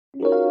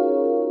Thank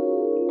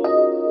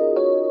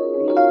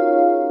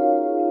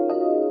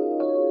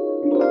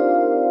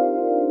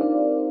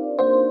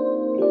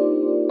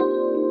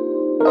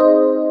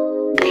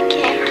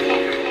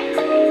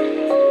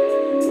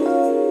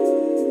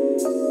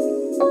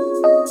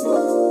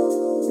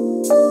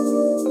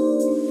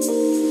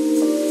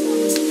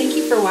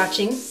you for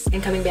watching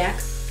and coming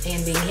back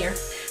and being here.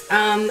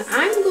 I'm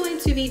going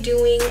to be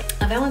doing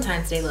a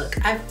Valentine's Day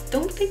look. I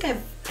don't think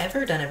I've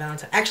ever done a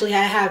actually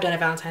I have done a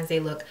Valentine's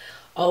Day look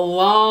a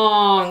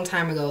long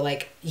time ago,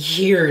 like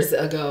years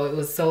ago. It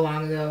was so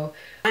long ago.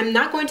 I'm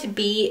not going to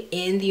be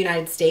in the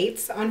United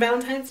States on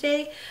Valentine's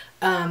Day,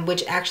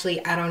 which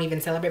actually I don't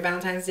even celebrate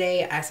Valentine's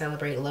Day. I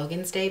celebrate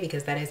Logan's Day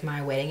because that is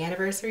my wedding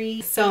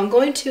anniversary. So I'm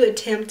going to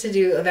attempt to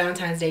do a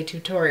Valentine's Day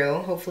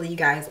tutorial. Hopefully you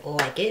guys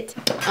like it.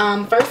 First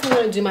I'm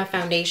going to do my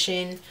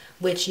foundation,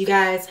 which you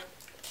guys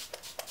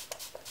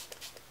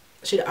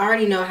should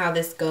already know how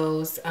this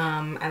goes.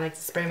 I like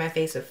to spray my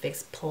face with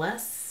Fix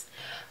Plus.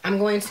 I'm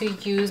going to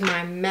use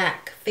my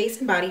MAC Face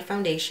and Body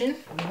Foundation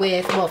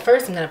with, well,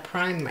 first I'm going to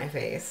prime my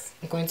face.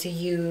 I'm going to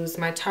use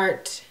my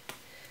Tarte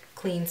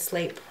Clean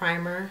Slate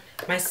Primer.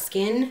 My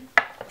skin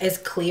is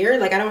clear.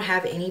 Like, I don't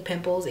have any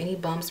pimples, any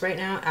bumps right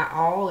now at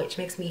all, which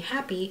makes me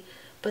happy.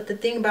 But the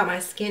thing about my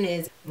skin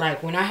is,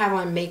 like, when I have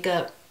on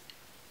makeup,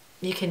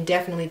 you can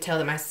definitely tell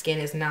that my skin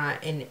is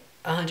not in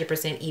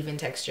 100% even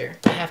texture.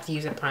 I have to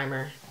use a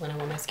primer when I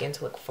want my skin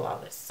to look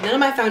flawless. None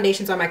of my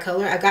foundations are my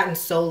color. I've gotten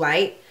so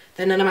light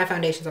that none of my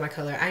foundations are my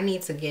color. I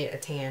need to get a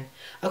tan.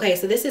 Okay,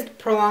 so this is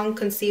Prolonged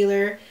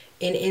Concealer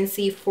in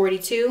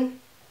NC42.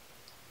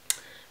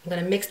 I'm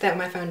gonna mix that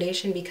with my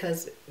foundation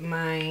because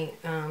my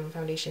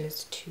foundation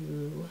is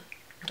too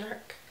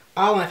dark.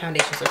 All my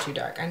foundations are too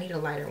dark. I need a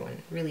lighter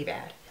one really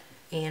bad.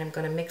 And I'm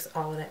gonna mix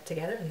all of that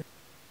together.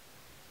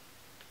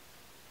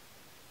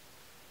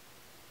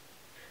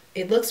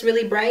 It looks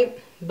really bright,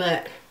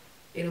 but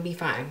it'll be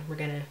fine. We're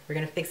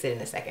gonna fix it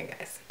in a second,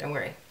 guys. Don't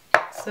worry.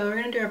 So we're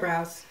gonna do our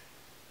brows.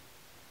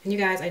 And you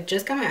guys, I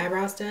just got my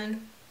eyebrows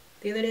done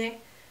the other day,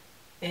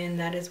 and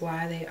that is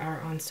why they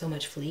are on so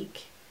much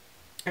fleek.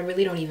 I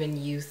really don't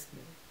even use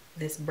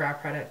this brow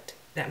product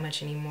that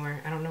much anymore.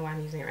 I don't know why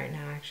I'm using it right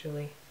now,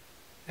 actually.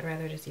 I'd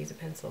rather just use a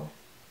pencil.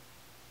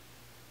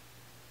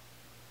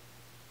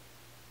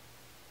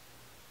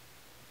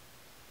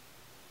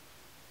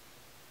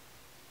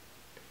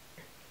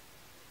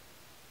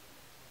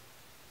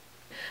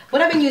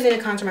 What I've been using to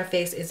contour my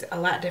face is a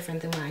lot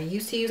different than what I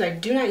used to use. I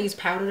do not use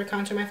powder to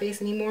contour my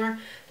face anymore.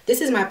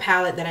 This is my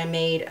palette that I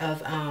made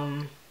of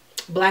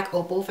Black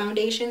Opal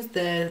foundations,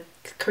 the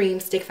cream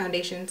stick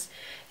foundations.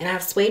 And I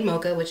have Suede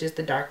Mocha, which is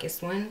the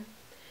darkest one.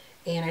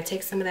 And I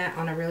take some of that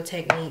on a Real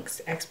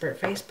Techniques Expert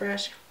Face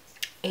Brush.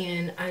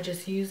 And I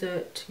just use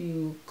it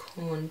to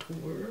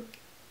contour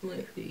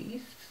my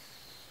face.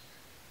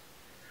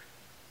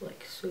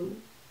 Like so.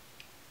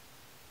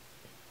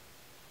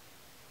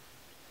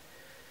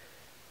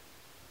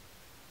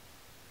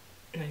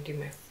 And I do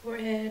my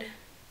forehead.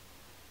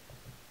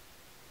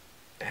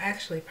 I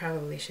actually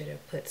probably should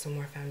have put some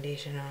more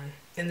foundation on.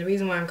 And the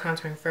reason why I'm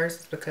contouring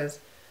first is because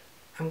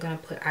I'm gonna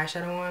put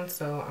eyeshadow on,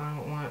 so I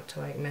don't want to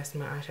like mess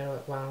my eyeshadow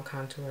up while I'm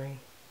contouring.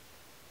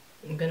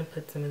 I'm gonna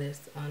put some of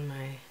this on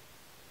my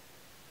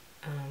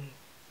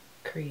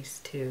crease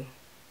too.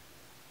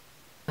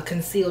 I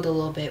concealed a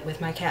little bit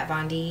with my Kat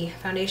Von D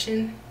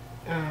foundation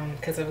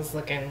because it was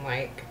looking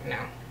like, no.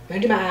 I'm gonna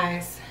do my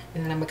eyes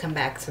and then I'm gonna come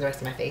back to the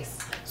rest of my face.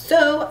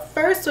 So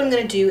first what I'm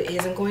gonna do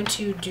is I'm going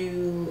to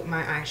do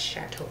my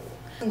eyeshadow.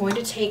 I'm going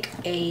to take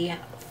a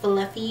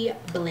fluffy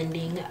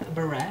blending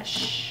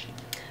brush.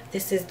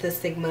 This is the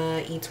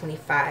Sigma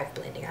E25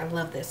 blending. I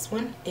love this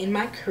one. In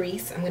my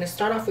crease, I'm gonna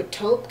start off with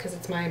taupe because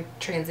it's my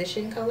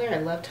transition color. I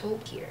love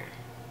taupe here.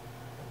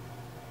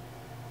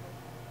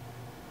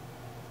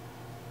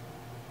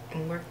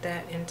 And work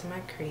that into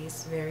my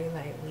crease very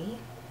lightly.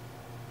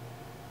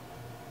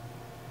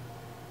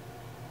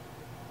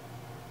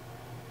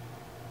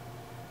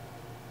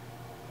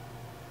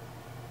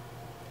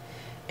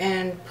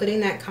 And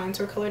putting that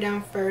contour color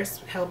down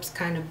first helps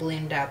kind of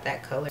blend out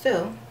that color.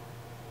 So,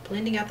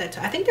 blending out that,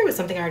 I think there was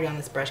something already on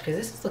this brush because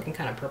this is looking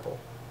kind of purple.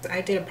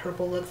 I did a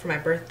purple look for my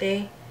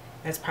birthday.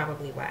 That's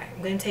probably why.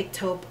 I'm going to take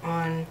taupe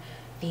on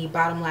the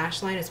bottom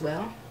lash line as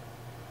well.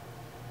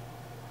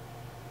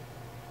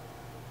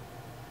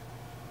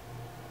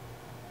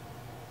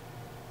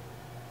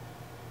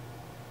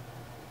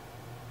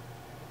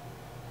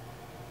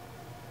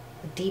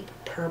 Deep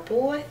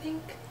purple, I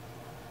think.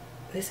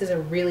 This is a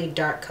really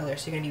dark color,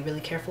 so you're gonna be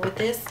really careful with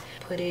this.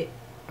 Put it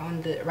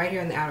on the right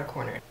here on the outer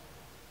corner.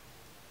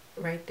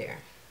 Right there.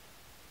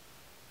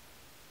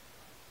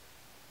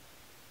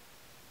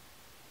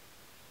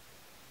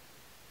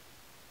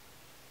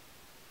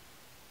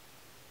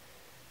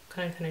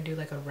 Kind of do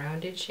like a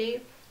rounded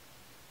shape.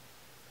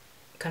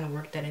 Kind of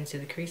work that into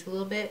the crease a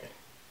little bit.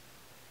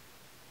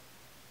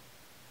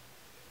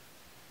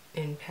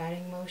 In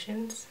patting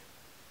motions.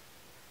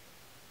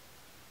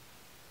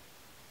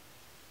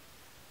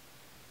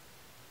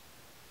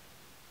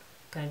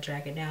 Gonna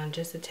drag it down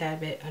just a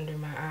tad bit under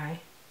my eye.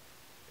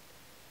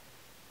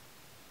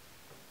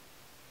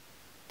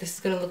 This is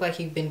gonna look like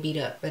you've been beat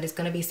up, but it's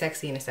gonna be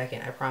sexy in a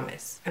second, I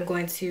promise. I'm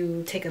going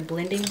to take a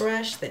blending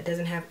brush that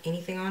doesn't have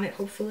anything on it,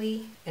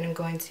 hopefully, and I'm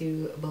going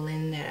to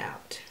blend that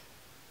out.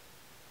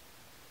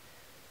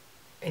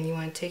 And you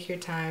want to take your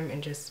time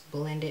and just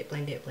blend it,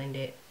 blend it, blend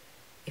it.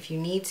 If you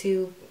need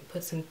to,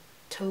 put some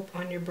taupe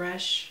on your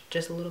brush,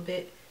 just a little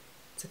bit,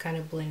 to kind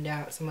of blend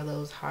out some of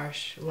those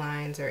harsh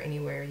lines or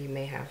anywhere you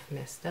may have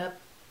messed up.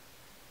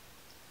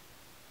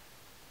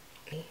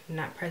 I'm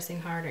not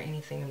pressing hard or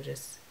anything, I'm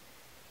just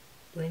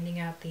blending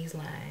out these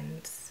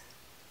lines.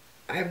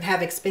 I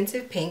have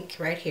expensive pink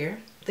right here.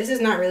 This is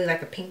not really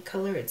like a pink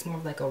color, it's more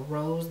of like a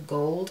rose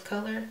gold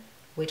color,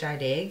 which I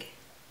dig.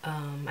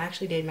 I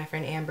actually did my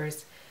friend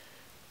Amber's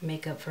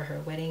makeup for her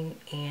wedding,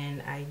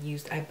 and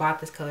I bought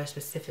this color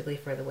specifically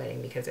for the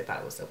wedding because I thought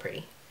it was so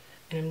pretty.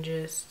 And I'm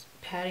just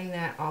patting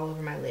that all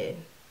over my lid.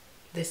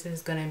 This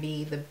is gonna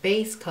be the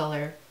base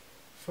color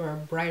for a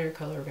brighter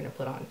color we're gonna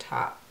put on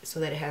top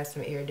so that it has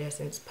some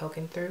iridescence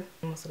poking through.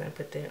 I'm also gonna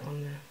put that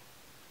on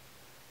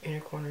the inner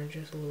corner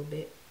just a little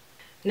bit.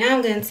 Now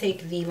I'm gonna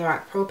take the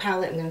Lorac Pro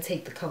palette. I'm gonna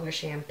take the color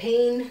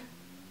Champagne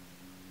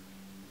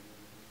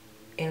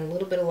and a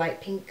little bit of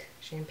light pink.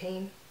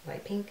 Champagne,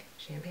 light pink,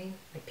 champagne,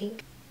 light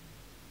pink.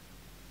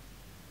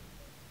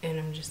 And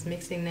I'm just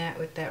mixing that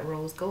with that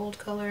rose gold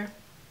color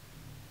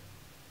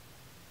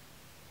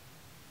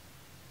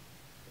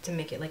to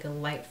make it like a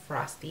light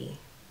frosty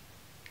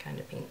kind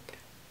of pink.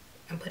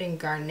 I'm putting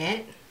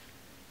Garnet,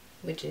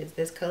 which is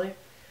this color,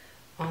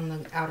 on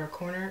the outer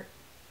corner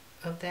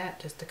of that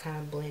just to kind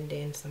of blend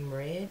in some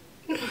red.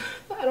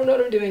 I don't know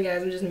what I'm doing,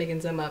 guys. I'm just making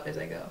some up as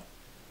I go.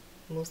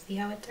 We'll see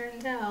how it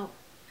turns out.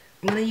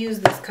 I'm going to use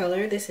this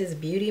color. This is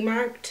Beauty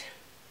Marked.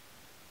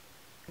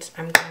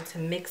 I'm going to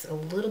mix a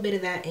little bit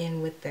of that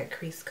in with that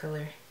crease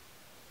color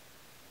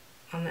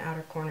on the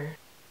outer corner.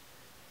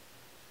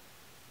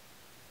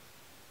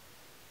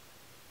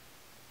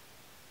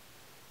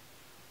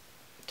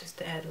 Just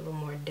to add a little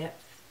more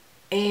depth.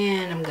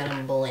 And I'm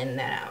gonna blend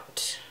that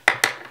out.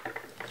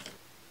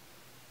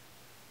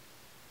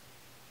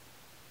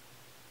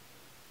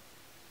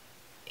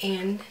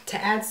 And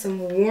to add some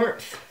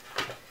warmth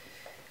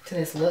to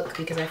this look,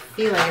 because I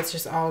feel like it's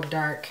just all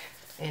dark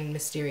and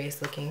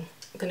mysterious looking,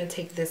 I'm gonna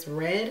take this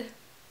red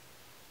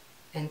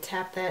and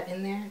tap that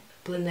in there.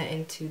 Blend that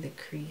into the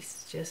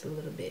crease just a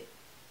little bit.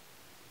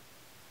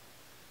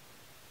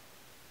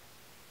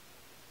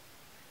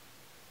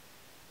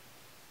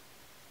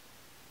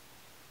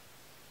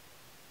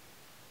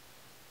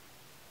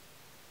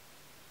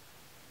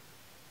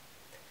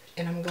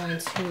 And I'm going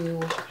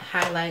to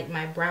highlight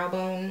my brow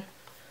bone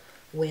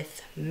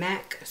with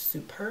MAC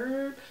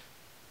Superb.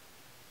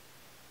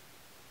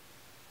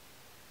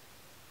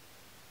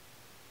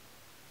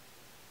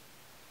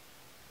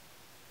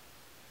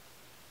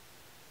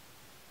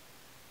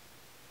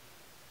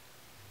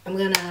 I'm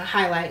gonna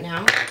highlight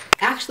now.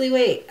 Actually,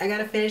 wait, I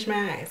gotta finish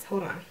my eyes.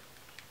 Hold on.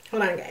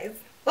 Hold on, guys.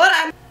 Hold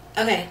on.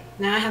 Okay,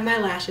 now I have my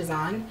lashes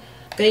on.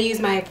 I'm gonna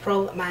use my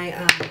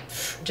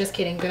just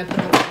kidding, gonna put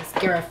on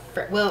mascara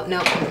well,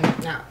 no,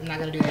 I'm not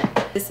gonna do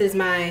that. This is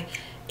my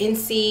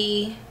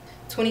NC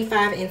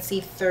 25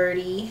 NC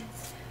 30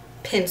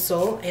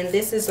 pencil, and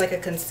this is like a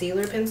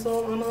concealer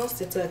pencil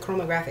almost. It's a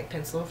chromographic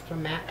pencil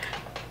from MAC.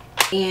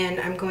 And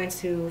I'm going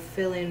to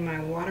fill in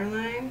my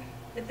waterline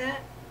with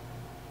that.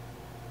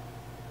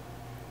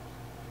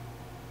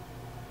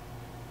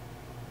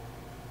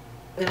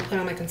 I'm gonna put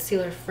on my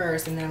concealer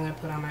first, and then I'm gonna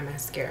put on my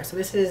mascara. So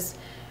this is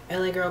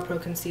LA Girl Pro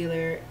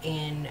Concealer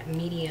in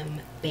medium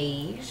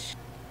beige.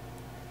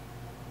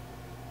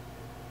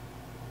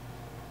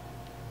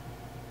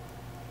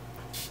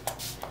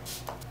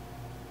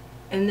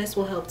 And this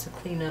will help to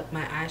clean up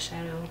my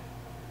eyeshadow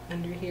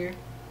under here.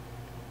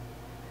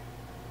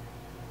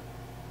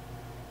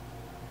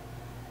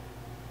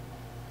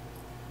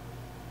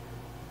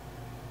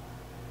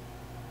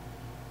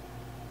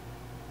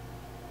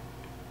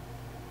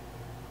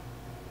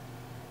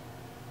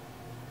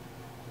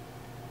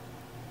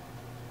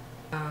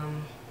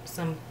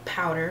 Some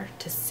powder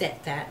to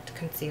set that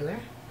concealer.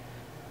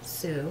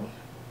 So,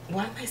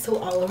 why am I so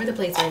all over the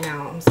place right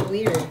now? I'm so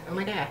weird. Oh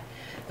my god.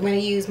 I'm going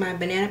to use my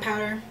banana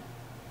powder.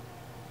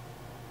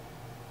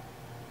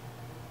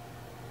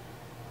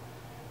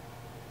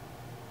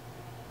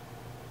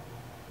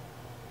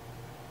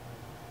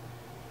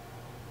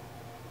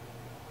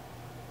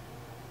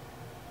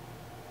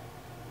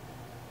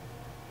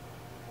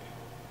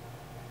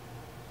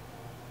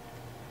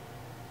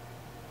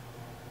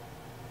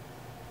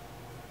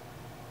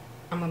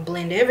 I'm gonna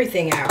blend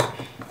everything out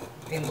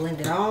and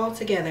blend it all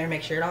together,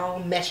 make sure it all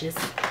meshes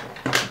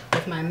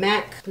with my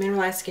MAC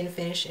Mineralized Skin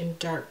Finish in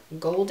dark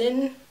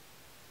golden.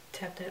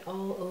 Tap that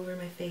all over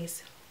my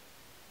face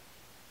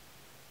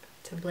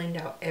to blend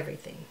out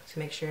everything, to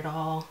make sure it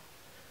all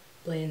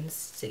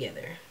blends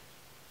together.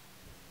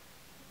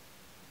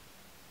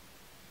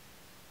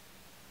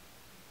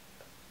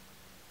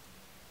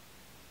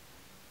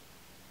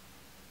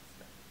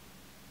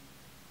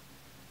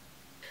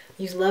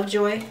 Use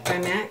Lovejoy by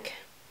MAC.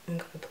 I'm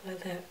going to apply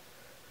that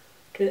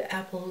to the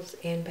apples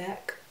and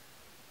back.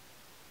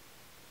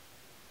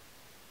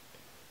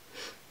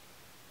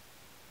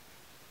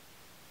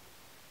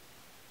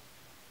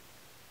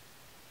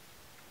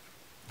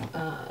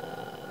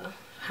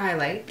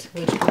 right,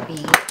 which would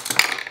be,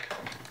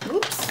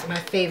 oops, my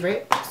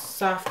favorite,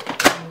 Soft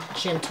and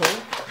Gentle.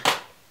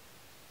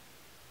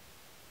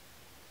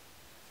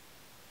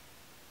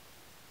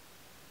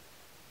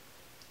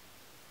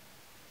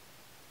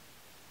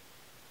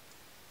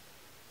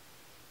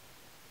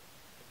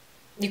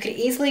 You could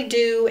easily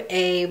do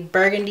a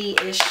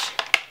burgundy-ish,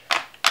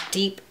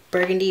 deep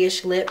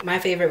burgundy-ish lip. My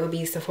favorite would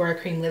be Sephora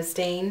Cream Lip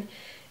Stain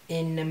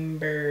in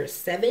number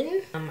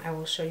 7. I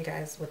will show you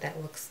guys what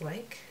that looks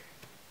like.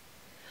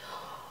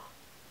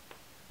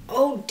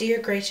 Oh dear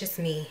gracious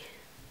me.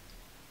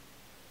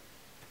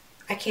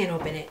 I can't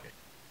open it.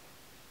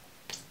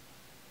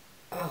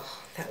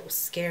 Oh, that was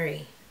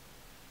scary.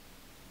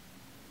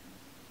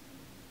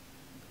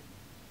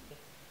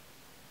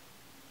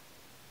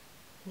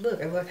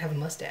 Look, I look like I have a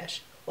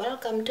mustache.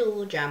 Welcome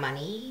to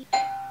Germany.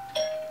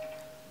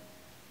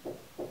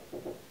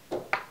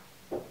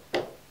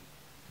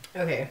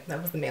 Okay,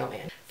 that was the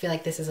mailman. I feel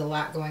like this is a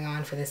lot going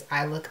on for this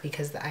eye look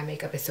because the eye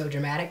makeup is so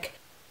dramatic,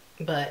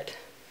 but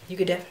you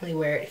could definitely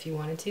wear it if you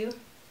wanted to.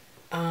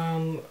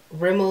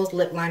 Rimmel's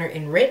lip liner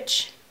in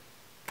Rich.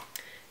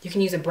 You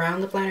can use a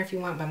brown lip liner if you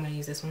want, but I'm going to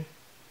use this one.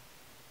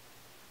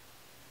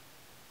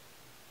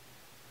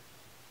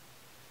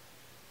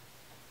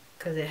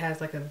 Because it has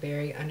like a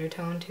berry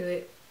undertone to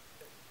it.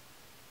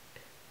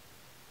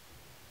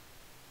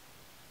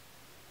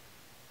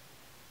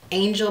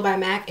 Angel by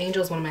MAC.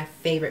 Angel is one of my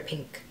favorite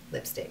pink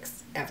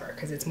lipsticks ever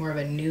because it's more of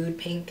a nude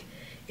pink.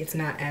 It's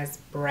not as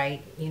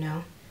bright, you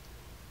know.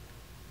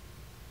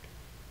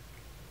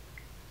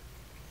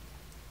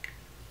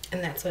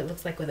 And that's what it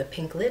looks like with a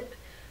pink lip.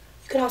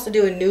 You could also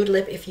do a nude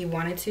lip if you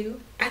wanted to.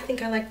 I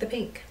think I like the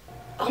pink.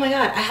 Oh my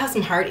god, I have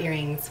some heart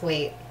earrings.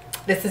 Wait,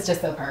 this is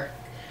just so perfect.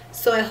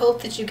 So I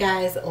hope that you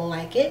guys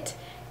like it.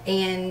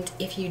 And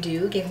if you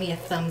do, give me a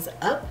thumbs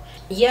up.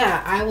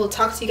 Yeah, I will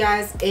talk to you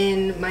guys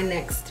in my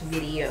next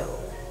video.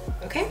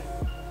 Okay?